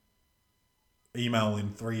email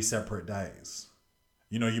in 3 separate days.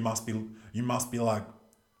 You must be like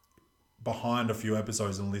behind a few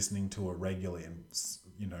episodes and listening to it regularly and,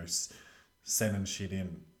 sending shit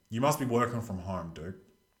in. You must be working from home, dude.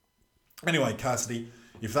 Anyway, Cassidy,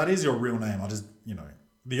 if that is your real name, I just,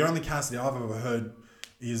 the only Cassidy I've ever heard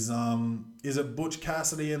is it Butch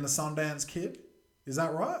Cassidy and the Sundance Kid? Is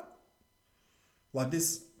that right? Like,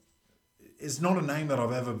 this is not a name that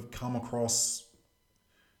I've ever come across.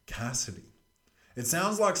 Cassidy. It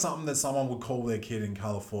sounds like something that someone would call their kid in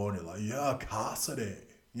California, like, yeah, Cassidy,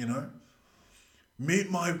 Meet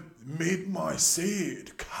my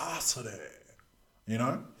seed, Cassidy.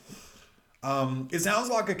 It sounds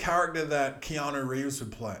like a character that Keanu Reeves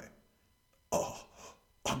would play. Oh,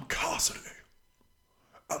 I'm Cassidy,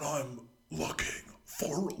 and I'm looking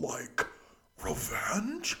for, like,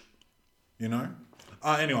 revenge.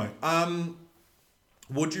 Anyway,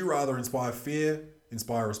 would you rather inspire fear,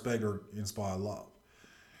 inspire respect, or inspire love?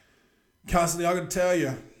 Cassidy, I gotta tell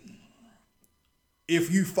you, if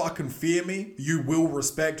you fucking fear me, you will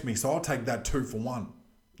respect me. So I'll take that 2 for 1.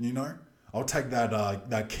 I'll take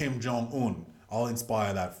that Kim Jong-un. I'll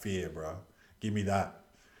inspire that fear, bro. Give me that.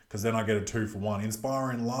 Because then I get a 2 for 1.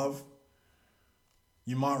 Inspiring love,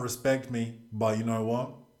 you might respect me, but you know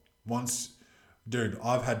what? Dude,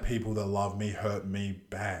 I've had people that love me hurt me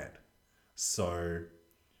bad. So,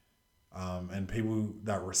 and people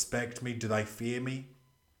that respect me, do they fear me?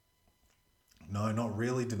 No, not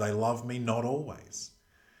really. Do they love me? Not always.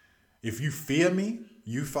 If you fear me,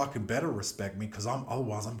 you fucking better respect me, because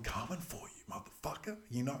otherwise I'm coming for you, motherfucker.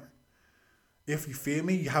 If you fear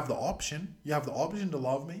me, you have the option. You have the option to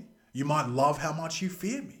love me. You might love how much you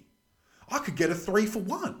fear me. I could get a 3 for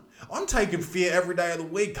 1. I'm taking fear every day of the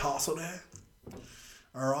week, Castle there.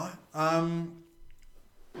 All right.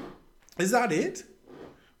 Is that it?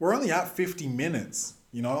 We're only at 50 minutes.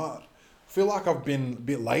 I feel like I've been a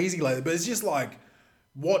bit lazy lately, but it's just like,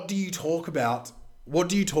 what do you talk about? What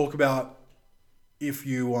do you talk about if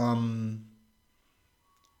you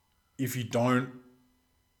if you don't,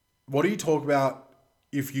 what do you talk about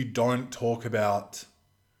if you don't talk about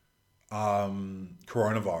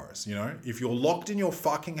coronavirus, you know? If you're locked in your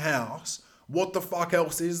fucking house, what the fuck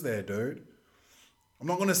else is there, dude? I'm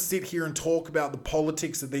not going to sit here and talk about the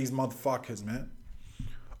politics of these motherfuckers, man.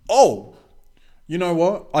 Oh, you know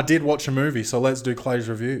what? I did watch a movie, so let's do Clay's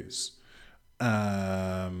reviews.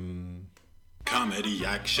 Comedy,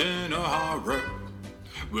 action, or horror?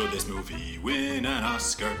 Will this movie win an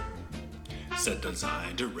Oscar? Set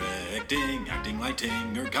design, directing, acting,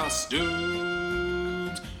 lighting, or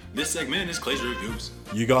costumes? This segment is Clay's reviews.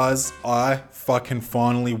 You guys, I fucking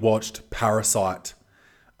finally watched Parasite.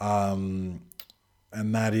 And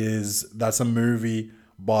that's a movie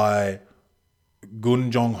by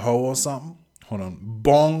Gun Jong-ho or something. Hold on.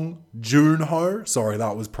 Bong Joon-ho. Sorry,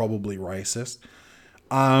 that was probably racist.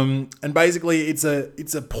 And basically it's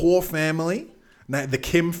a poor family, the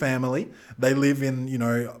Kim family. They live in, you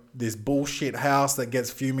know, this bullshit house that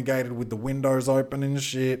gets fumigated with the windows open and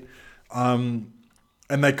shit. And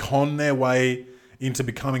they con their way into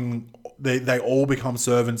becoming, they all become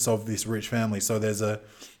servants of this rich family. So there's the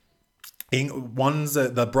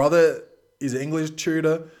brother is an English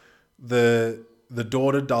tutor. The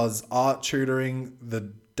daughter does art tutoring.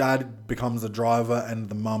 The dad becomes the driver, and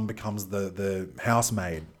the mum becomes the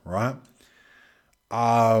housemaid, right?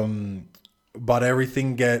 But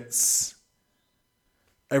everything,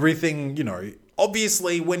 you know,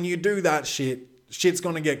 obviously when you do that shit's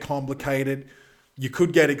gonna get complicated. You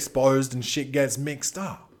could get exposed and shit gets mixed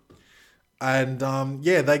up. And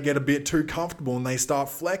they get a bit too comfortable and they start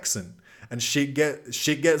flexing. And shit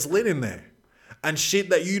gets lit in there. And shit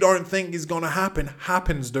that you don't think is going to happen,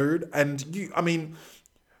 happens, dude. And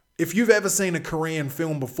if you've ever seen a Korean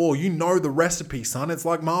film before, you know the recipe, son. It's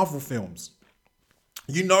like Marvel films.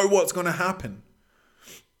 You know what's going to happen.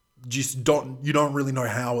 You don't really know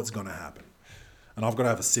how it's going to happen. And I've got to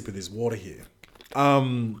have a sip of this water here.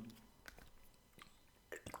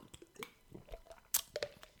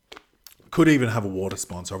 Could even have a water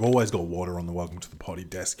sponsor. I've always got water on the Welcome to the Potty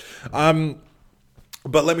desk. But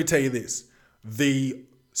let me tell you this. The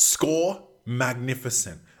score,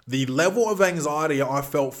 magnificent. The level of anxiety I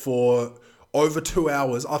felt for over 2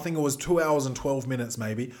 hours, I think it was 2 hours and 12 minutes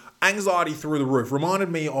maybe, anxiety through the roof. Reminded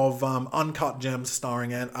me of Uncut Gems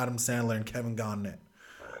starring Adam Sandler and Kevin Garnett.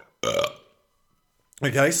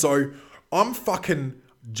 Okay, so I'm fucking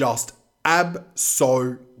just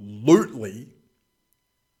absolutely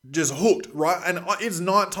just hooked, right? And it's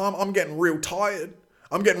nighttime. I'm getting real tired,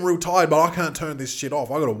 but I can't turn this shit off.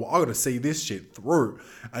 I gotta see this shit through.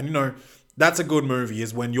 And you know, that's a good movie,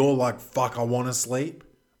 is when you're like, fuck, I want to sleep,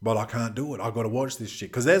 but I can't do it. I gotta watch this shit.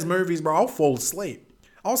 Because there's movies, bro, I'll fall asleep.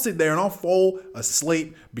 I'll sit there and I'll fall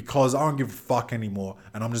asleep because I don't give a fuck anymore.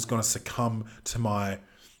 And I'm just gonna succumb to my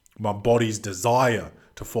body's desire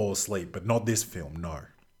to fall asleep. But not this film, no.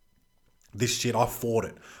 This shit, I fought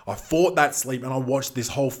it. I fought that sleep and I watched this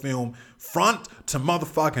whole film front to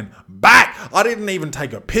motherfucking back. I didn't even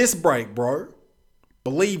take a piss break, bro.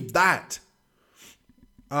 Believe that.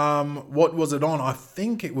 What was it on? I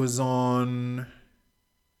think it was on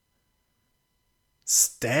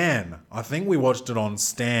Stan. I think we watched it on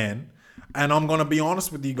Stan. And I'm going to be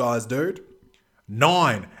honest with you guys, dude.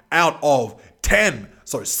 9 out of 10.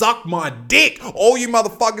 So suck my dick. All you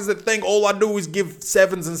motherfuckers that think all I do is give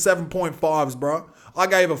 7s and 7.5s, bro. I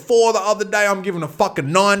gave a 4 the other day. I'm giving a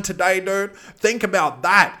fucking 9 today, dude. Think about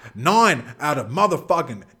that. 9 out of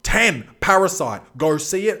motherfucking 10. Parasite. Go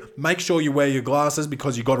see it. Make sure you wear your glasses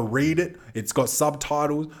because you got to read it. It's got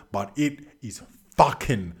subtitles, but it is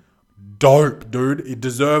fucking dope, dude. It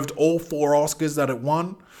deserved all 4 Oscars that it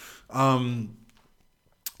won.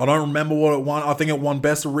 I don't remember what it won. I think it won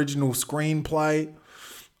Best Original Screenplay.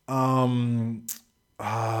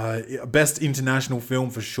 Best International Film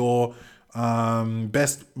for sure.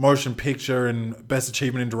 Best Motion Picture and Best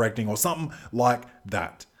Achievement in Directing or something like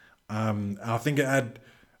that. I think it had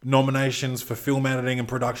nominations for Film Editing and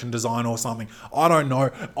Production Design or something. I don't know.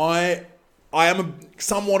 I am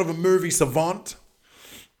somewhat of a movie savant,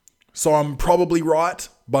 so I'm probably right,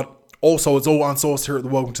 but also it's all unsourced here at the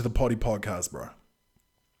Welcome to the Potty podcast, bro.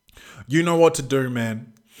 You know what to do,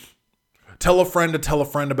 man. Tell a friend to tell a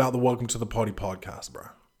friend about the Welcome to the Potty podcast, bro.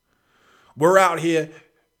 We're out here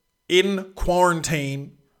in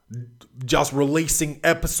quarantine, just releasing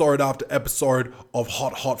episode after episode of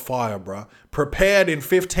Hot Fire, bro. Prepared in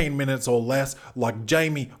 15 minutes or less, like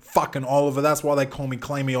Jamie fucking Oliver. That's why they call me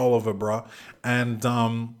Claimy Oliver, bro. And,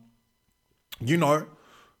 you know,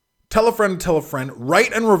 tell a friend to tell a friend.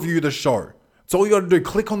 Rate and review the show. That's all you got to do.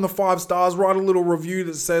 Click on the 5 stars, write a little review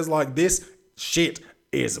that says like, this shit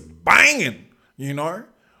is banging, you know?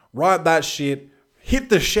 Write that shit. Hit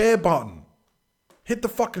the share button. Hit the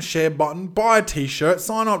fucking share button. Buy a t-shirt.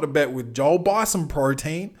 Sign up to Bet with Joel. Buy some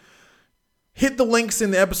protein. Hit the links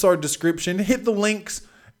in the episode description. Hit the links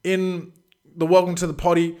in the Welcome to the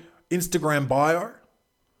Potty Instagram bio.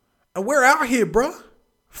 And we're out here, bruh.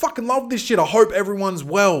 Fucking love this shit. I hope everyone's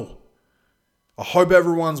well. I'm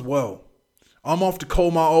off to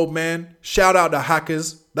call my old man. Shout out to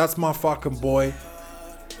Hackers. That's my fucking boy.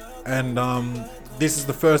 And this is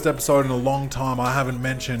the first episode in a long time I haven't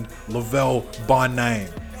mentioned Lavelle by name.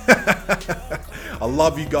 I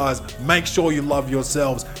love you guys. Make sure you love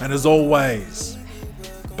yourselves. And as always,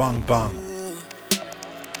 bung bung.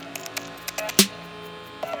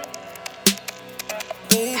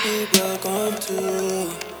 Baby, welcome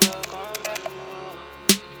to.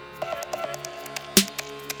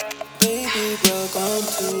 Baby, welcome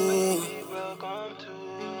to.